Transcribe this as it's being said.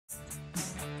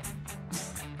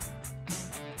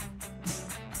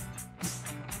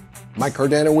Mike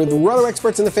Cardano with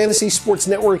RotoExperts in the Fantasy Sports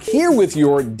Network here with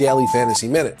your Daily Fantasy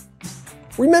Minute.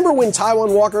 Remember when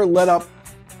Taijuan Walker let up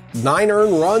 9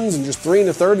 earned runs in just 3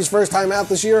 1/3 his first time out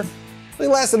this year? He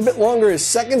lasted a bit longer his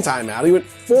second time out. He went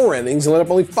 4 innings and let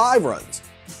up only 5 runs.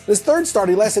 His third start,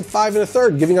 he lasted 5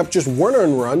 1/3, giving up just 1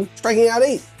 earned run, striking out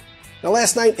 8. Now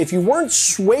last night, if you weren't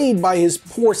swayed by his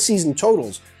poor season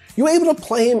totals, you were able to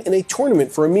play him in a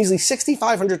tournament for a measly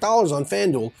 $6,500 on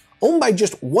FanDuel, owned by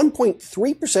just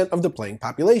 1.3% of the playing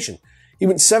population. He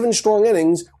went 7 strong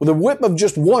innings with a whip of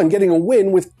just 1, getting a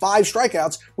win with 5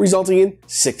 strikeouts, resulting in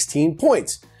 16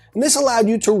 points. And this allowed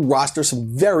you to roster some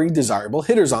very desirable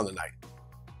hitters on the night.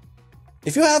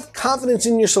 If you have confidence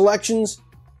in your selections,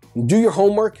 do your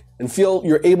homework, and feel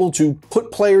you're able to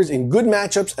put players in good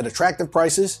matchups at attractive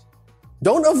prices,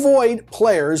 don't avoid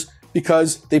players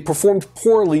because they performed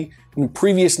poorly in the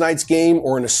previous night's game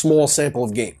or in a small sample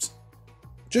of games.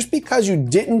 Just because you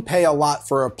didn't pay a lot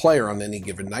for a player on any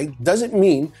given night doesn't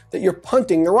mean that you're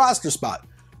punting the roster spot.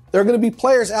 There are going to be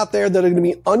players out there that are going to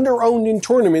be under-owned in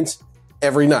tournaments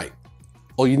every night.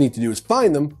 All you need to do is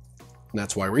find them, and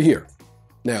that's why we're here.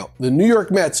 Now, the New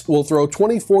York Mets will throw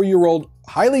 24-year-old,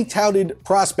 highly touted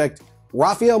prospect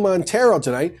Rafael Montero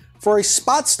tonight for a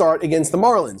spot start against the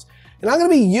Marlins. And I'm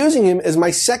going to be using him as my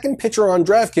second pitcher on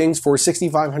DraftKings for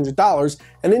 $6,500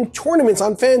 and in tournaments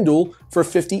on FanDuel for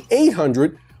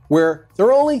 $5,800, where there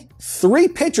are only 3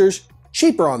 pitchers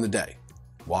cheaper on the day.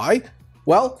 Why?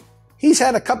 Well, he's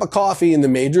had a cup of coffee in the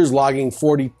majors, logging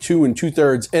 42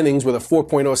 2/3 innings with a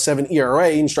 4.07 ERA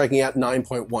and striking out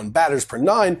 9.1 batters per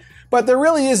 9, but there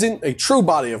really isn't a true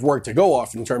body of work to go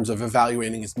off in terms of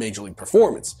evaluating his major league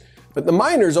performance. But the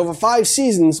minors, over 5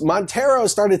 seasons, Montero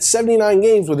started 79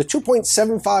 games with a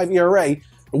 2.75 ERA,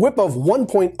 a whip of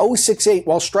 1.068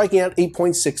 while striking out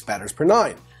 8.6 batters per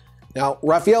 9. Now,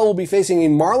 Rafael will be facing a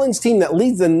Marlins team that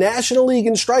leads the National League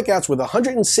in strikeouts with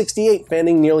 168,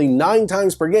 fanning nearly 9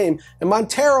 times per game, and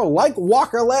Montero, like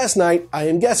Walker last night, I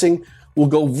am guessing, will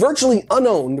go virtually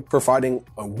unowned, providing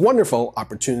a wonderful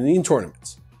opportunity in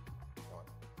tournaments.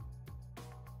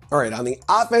 All right, on the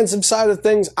offensive side of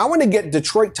things, I want to get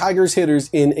Detroit Tigers hitters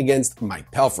in against Mike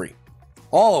Pelfrey.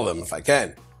 All of them, if I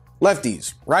can.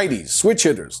 Lefties, righties, switch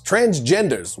hitters,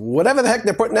 transgenders, whatever the heck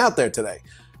they're putting out there today.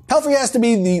 Pelfrey has to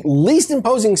be the least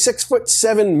imposing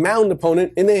 6'7" mound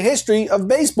opponent in the history of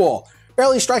baseball,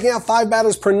 barely striking out 5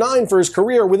 batters per 9 for his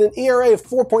career with an ERA of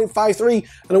 4.53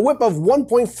 and a whip of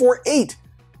 1.48.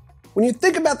 When you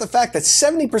think about the fact that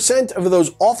 70% of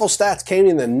those awful stats came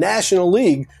in the National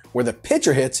League, where the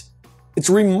pitcher hits, it's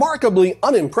remarkably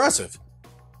unimpressive.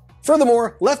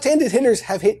 Furthermore, left-handed hitters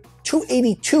have hit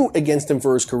 282 against him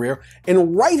for his career,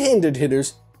 and right-handed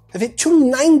hitters have hit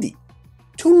 290.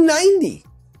 290!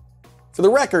 For the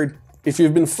record, if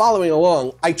you've been following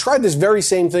along, I tried this very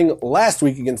same thing last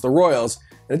week against the Royals,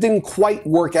 and it didn't quite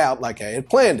work out like I had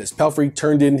planned, as Pelfrey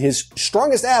turned in his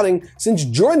strongest outing since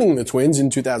joining the Twins in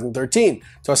 2013,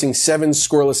 tossing 7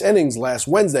 scoreless innings last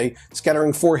Wednesday,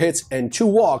 scattering 4 hits and 2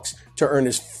 walks to earn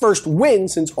his first win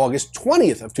since August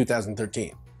 20th of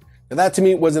 2013. Now that to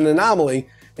me was an anomaly,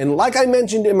 and like I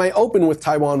mentioned in my open with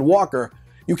Taijuan Walker,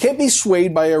 you can't be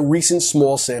swayed by a recent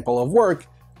small sample of work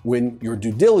when your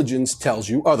due diligence tells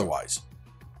you otherwise.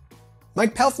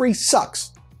 Mike Pelfrey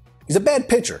sucks. He's a bad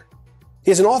pitcher.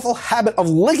 He has an awful habit of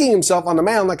licking himself on the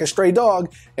mound like a stray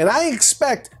dog, and I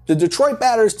expect the Detroit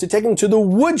batters to take him to the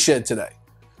woodshed today.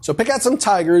 So pick out some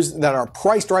Tigers that are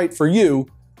priced right for you,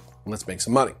 and let's make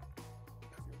some money.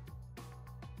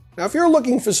 Now, if you're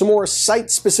looking for some more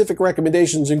site-specific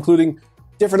recommendations, including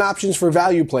different options for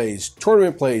value plays,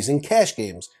 tournament plays, and cash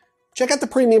games, check out the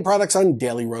premium products on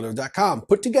dailyroto.com,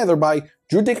 put together by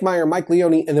Drew Dickmeyer, Mike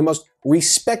Leone, and the most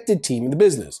respected team in the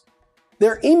business.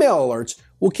 Their email alerts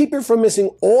will keep you from missing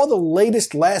all the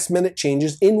latest last-minute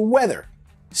changes in weather,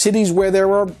 cities where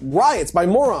there are riots by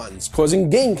morons causing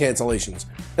game cancellations,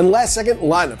 and last-second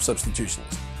lineup substitutions.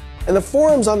 And the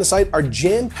forums on the site are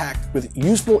jam-packed with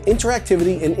useful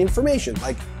interactivity and information,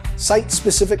 like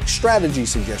site-specific strategy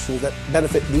suggestions that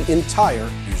benefit the entire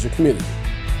user community.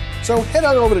 So head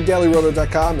on over to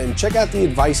dailyroto.com and check out the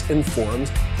advice and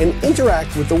forums and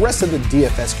interact with the rest of the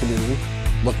DFS community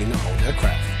looking to hone their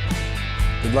craft.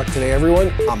 Good luck today,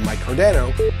 everyone. I'm Mike Cardano,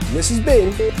 and this has been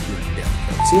your Daily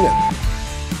Fantasy Minute.